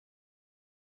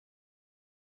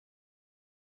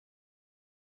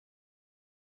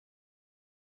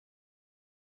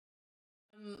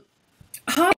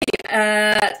Hi,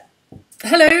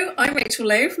 hello, I'm Rachel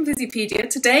Lowe from Physiopedia.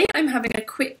 Today I'm having a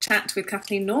quick chat with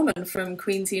Kathleen Norman from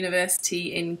Queen's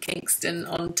University in Kingston,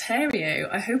 Ontario.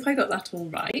 I hope I got that all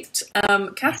right.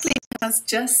 Kathleen has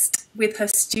just, with her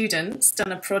students,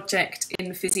 done a project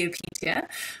in Physiopedia.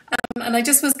 And I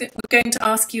just was going to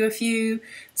ask you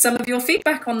some of your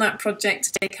feedback on that project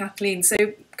today, Kathleen. So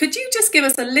could you just give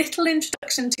us a little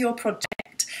introduction to your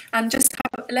project and just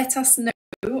let us know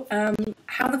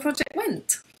how the project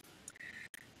went?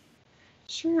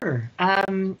 Sure.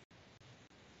 I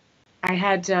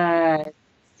had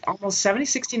almost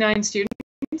 69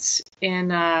 students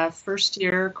in a first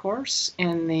year course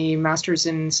in the Master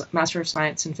of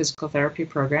Science in Physical Therapy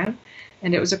program.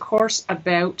 And it was a course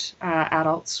about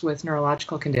adults with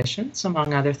neurological conditions,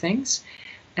 among other things.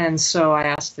 And so I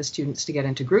asked the students to get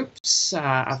into groups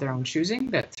of their own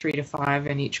choosing, that 3 to 5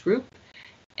 in each group,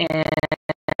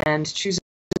 and choose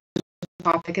a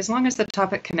topic, as long as the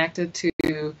topic connected to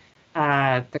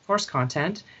the course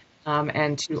content,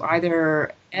 and to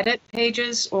either edit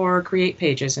pages or create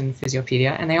pages in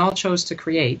Physiopedia, and they all chose to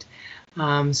create.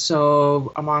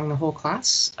 So among the whole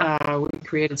class, we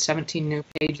created 17 new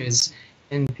pages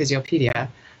in Physiopedia,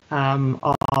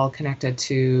 all connected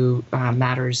to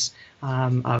matters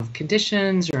of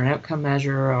conditions or an outcome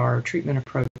measure or treatment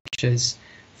approaches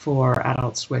for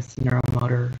adults with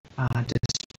neuromotor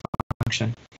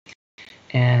dysfunction.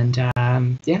 And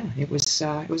yeah, it was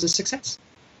a success.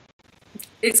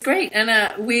 It's great, and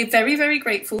we're very, very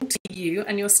grateful to you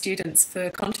and your students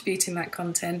for contributing that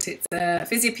content.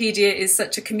 Physiopedia is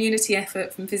such a community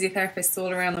effort from physiotherapists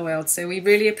all around the world, so we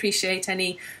really appreciate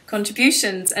any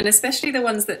contributions, and especially the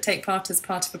ones that take part as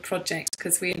part of a project,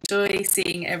 because we enjoy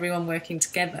seeing everyone working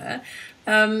together.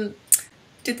 Did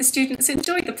the students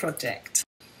enjoy the project?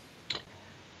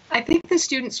 I think the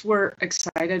students were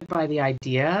excited by the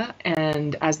idea,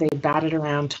 and as they batted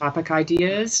around topic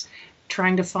ideas,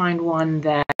 trying to find one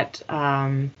that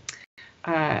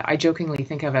I jokingly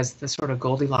think of as the sort of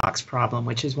Goldilocks problem,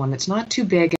 which is one that's not too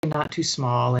big and not too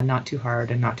small and not too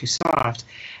hard and not too soft,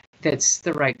 that's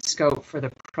the right scope for the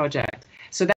project.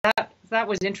 So that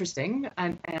was interesting,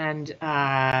 and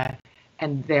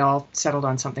they all settled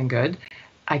on something good.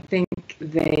 I think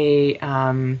they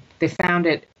found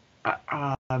it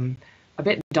a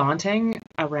bit daunting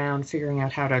around figuring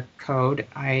out how to code.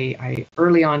 I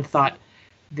early on thought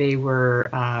they were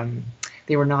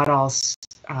not all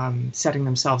setting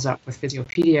themselves up with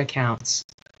Physiopedia accounts,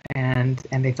 and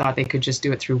they thought they could just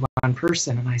do it through one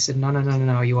person. And I said,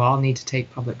 no, you all need to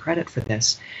take public credit for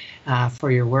this,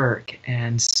 for your work,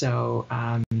 and so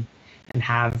and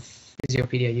have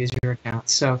Physiopedia user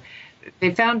accounts. So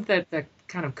they found that the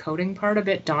kind of coding part a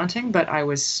bit daunting, but I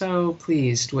was so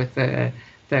pleased with the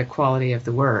quality of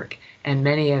the work, and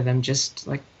many of them just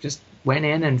went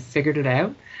in and figured it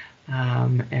out,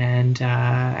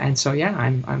 and so yeah,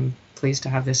 I'm pleased to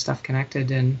have this stuff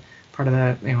connected and part of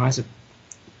the, as a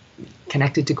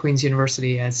connected to Queen's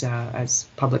University as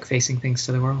public facing things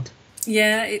to the world.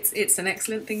 Yeah, it's an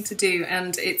excellent thing to do,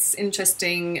 and it's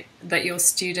interesting that your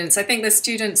students, I think the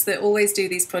students that always do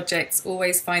these projects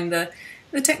always find the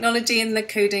technology and the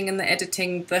coding and the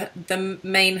editing the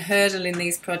main hurdle in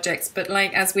these projects. But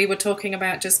like as we were talking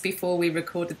about just before we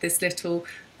recorded this little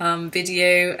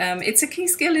video, it's a key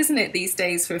skill, isn't it, these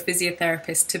days for a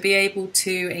physiotherapist to be able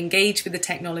to engage with the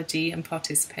technology and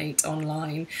participate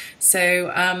online. So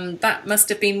that must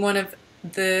have been one of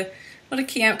the, not a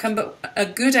key outcome, but a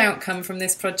good outcome from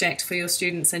this project for your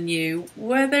students and you.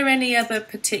 Were there any other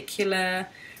particular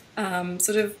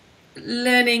sort of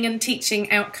learning and teaching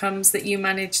outcomes that you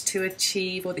managed to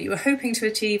achieve, or that you were hoping to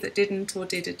achieve that didn't or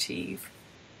did achieve?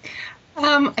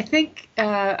 I think,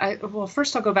 well,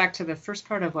 first I'll go back to the first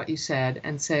part of what you said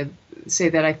and say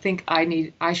that I think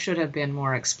I should have been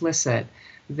more explicit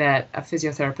that a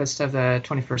physiotherapist of the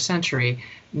 21st century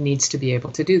needs to be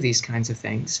able to do these kinds of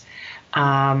things.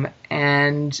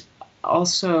 And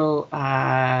also,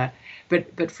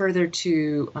 but further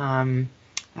to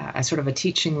a sort of a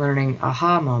teaching, learning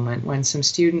aha moment when some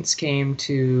students came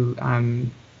to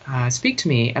speak to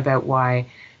me about why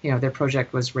their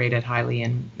project was rated highly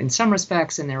in some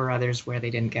respects, and there were others where they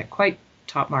didn't get quite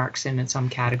top marks in some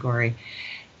category.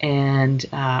 And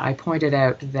I pointed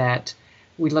out that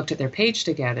we looked at their page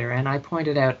together, and I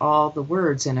pointed out all the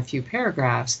words in a few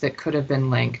paragraphs that could have been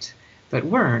linked but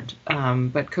weren't,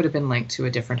 but could have been linked to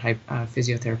a different type of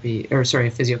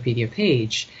Physiopedia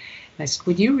page. I said,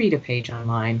 would you read a page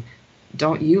online?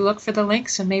 Don't you look for the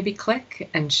links and maybe click?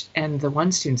 And the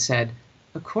one student said,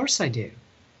 of course I do.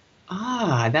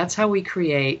 That's how we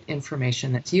create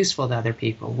information that's useful to other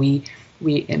people. We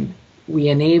we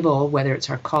enable, whether it's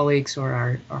our colleagues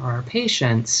or our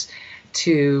patients,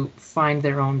 to find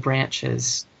their own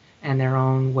branches and their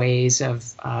own ways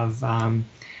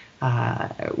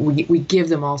we give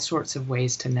them all sorts of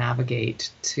ways to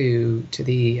navigate to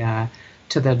the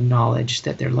knowledge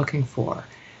that they're looking for.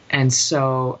 And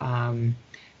so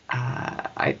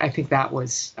I think that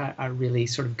was a really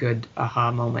sort of good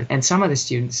aha moment. And some of the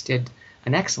students did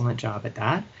an excellent job at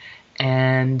that.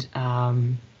 And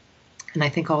I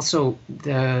think also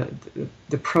the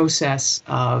process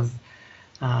of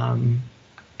the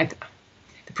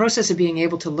process of being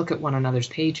able to look at one another's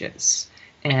pages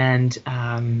and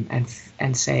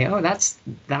say, oh,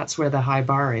 that's where the high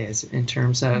bar is in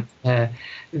terms of the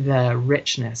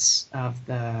richness of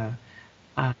the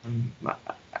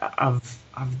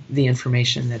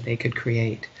information that they could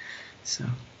create. So,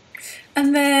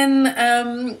 and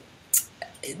then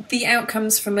the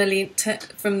outcomes from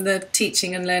the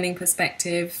teaching and learning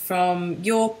perspective, from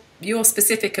your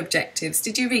specific objectives,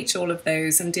 did you reach all of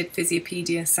those, and did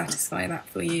Physiopedia satisfy that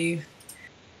for you?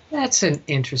 That's an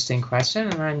interesting question,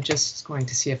 and I'm just going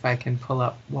to see if I can pull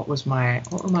up what were my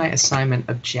assignment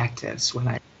objectives when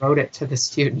I wrote it to the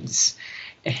students.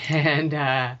 And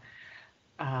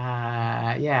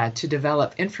to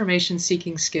develop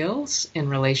information-seeking skills in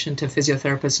relation to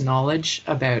physiotherapists' knowledge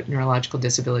about neurological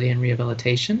disability and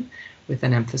rehabilitation, with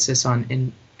an emphasis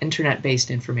on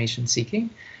internet-based information seeking.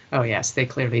 Oh yes, they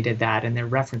clearly did that, and their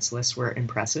reference lists were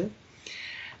impressive.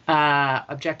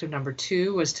 Objective number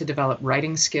 2 was to develop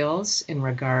writing skills in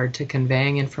regard to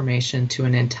conveying information to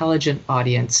an intelligent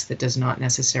audience that does not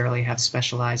necessarily have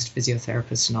specialized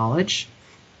physiotherapist knowledge.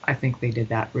 I think they did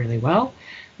that really well.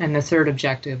 And the third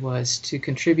objective was to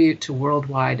contribute to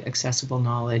worldwide accessible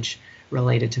knowledge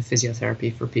related to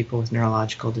physiotherapy for people with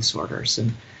neurological disorders.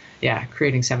 And yeah,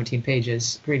 creating 17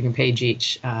 pages, creating a page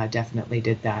each, definitely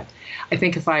did that. I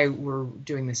think if I were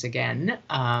doing this again,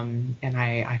 and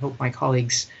I hope my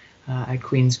colleagues at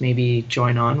Queen's maybe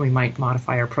join on, we might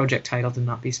modify our project title to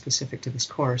not be specific to this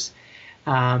course,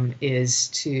 is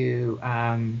to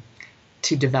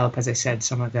develop, as I said,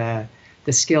 some of the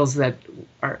skills that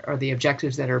are the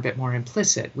objectives that are a bit more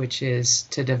implicit, which is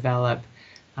to develop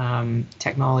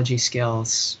technology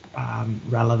skills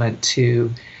relevant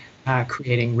to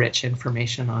creating rich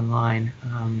information online.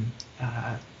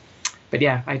 But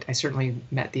yeah, I certainly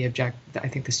met the I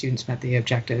think the students met the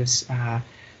objectives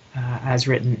as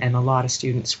written, and a lot of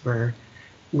students were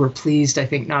pleased. I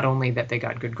think not only that they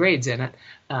got good grades in it,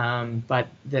 but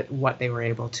that what they were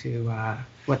able to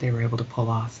pull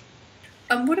off.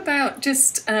 And what about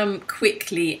just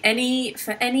quickly,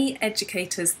 for any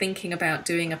educators thinking about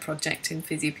doing a project in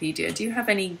Physiopedia, do you have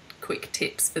any quick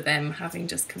tips for them, having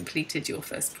just completed your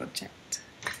first project?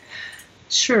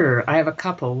 Sure, I have a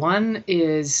couple. One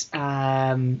is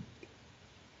have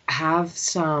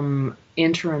some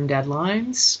interim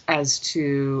deadlines as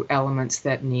to elements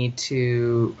that need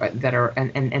to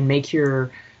and make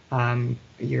your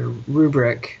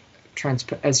rubric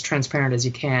as transparent as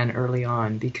you can early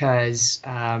on, because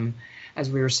as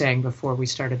we were saying before we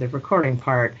started the recording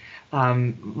part,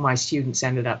 my students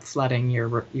ended up flooding your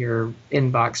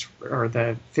inbox, or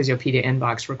the Physiopedia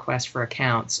inbox request for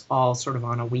accounts, all sort of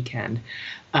on a weekend,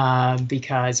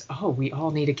 because, we all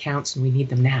need accounts and we need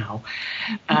them now.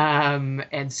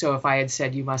 And so if I had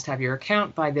said you must have your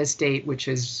account by this date, which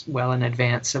is well in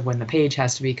advance of when the page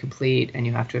has to be complete, and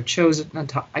you have to have chosen,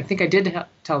 I think I did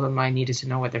tell them I needed to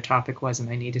know what their topic was and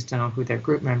I needed to know who their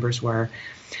group members were.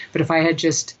 But if I had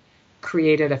just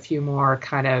created a few more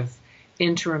kind of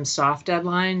interim soft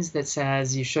deadlines that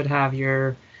says you should have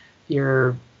your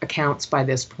accounts by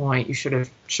this point, you should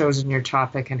have chosen your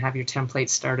topic and have your template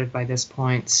started by this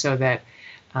point, so that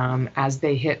as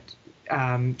they hit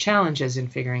challenges in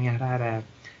figuring out how to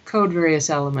code various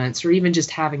elements, or even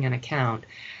just having an account,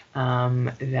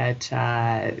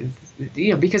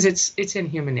 because it's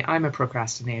inhuman. I'm a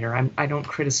procrastinator. I don't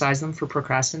criticize them for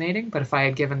procrastinating, but if I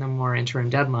had given them more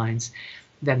interim deadlines,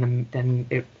 then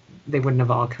they wouldn't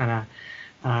have all kind of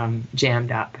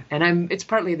jammed up. And it's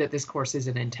partly that this course is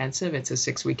an intensive. It's a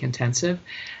 6-week intensive.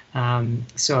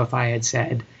 So if I had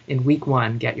said in week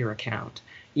 1, get your account,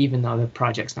 even though the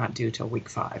project's not due till week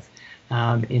 5,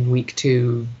 in week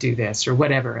 2, do this or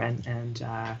whatever, and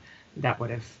that would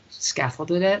have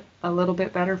scaffolded it a little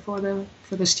bit better for the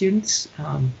students,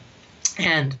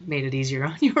 and made it easier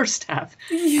on your staff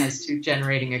as to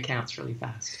generating accounts really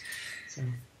fast. So.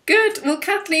 Good. Well,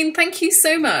 Kathleen, thank you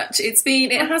so much. It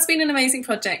has been an amazing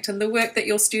project, and the work that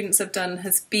your students have done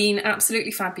has been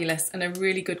absolutely fabulous and a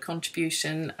really good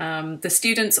contribution. The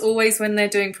students always, when they're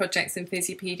doing projects in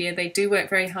Physiopedia, they do work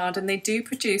very hard and they do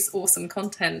produce awesome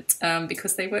content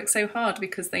because they work so hard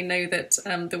because they know that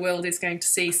the world is going to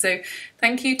see. So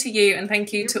thank you to you, and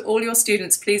thank you to all your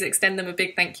students. Please extend them a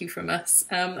big thank you from us,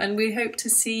 and we hope to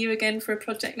see you again for a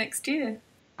project next year.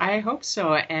 I hope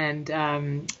so. And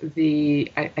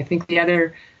I think the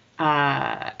other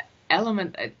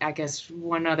element, I guess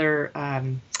one other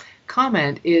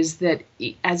comment is that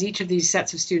as each of these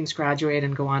sets of students graduate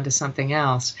and go on to something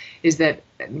else, is that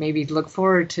maybe look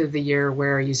forward to the year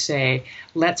where you say,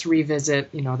 let's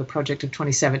revisit, the project of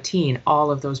 2017. All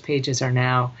of those pages are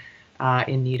now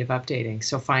in need of updating.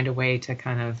 So find a way to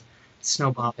kind of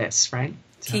snowball this, right?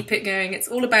 Keep it going. It's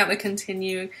all about the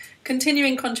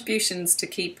continuing contributions to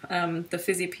keep the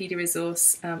Physiopedia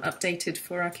resource updated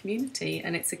for our community,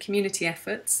 and it's a community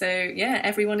effort. So yeah,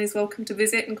 everyone is welcome to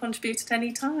visit and contribute at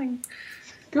any time.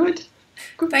 Good.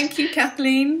 Thank you,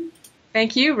 Kathleen.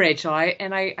 Thank you, Rachel.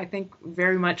 I think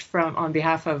very much on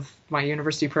behalf of my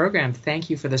university program, thank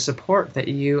you for the support that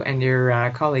you and your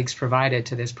colleagues provided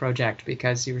to this project,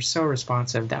 because you were so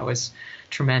responsive. That was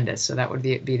tremendous. So that would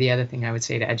be the other thing I would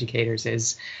say to educators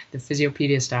is the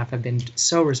Physiopedia staff have been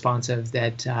so responsive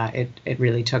that it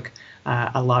really took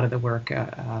a lot of the work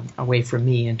away from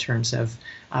me in terms of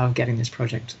getting this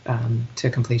project to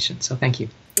completion. So thank you.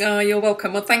 Oh, you're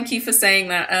welcome. Well, thank you for saying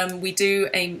that. We do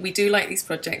like these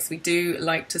projects. We do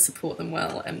like to support them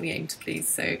well, and we aim to please.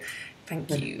 So thank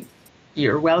you.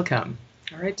 You're welcome.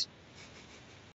 All right.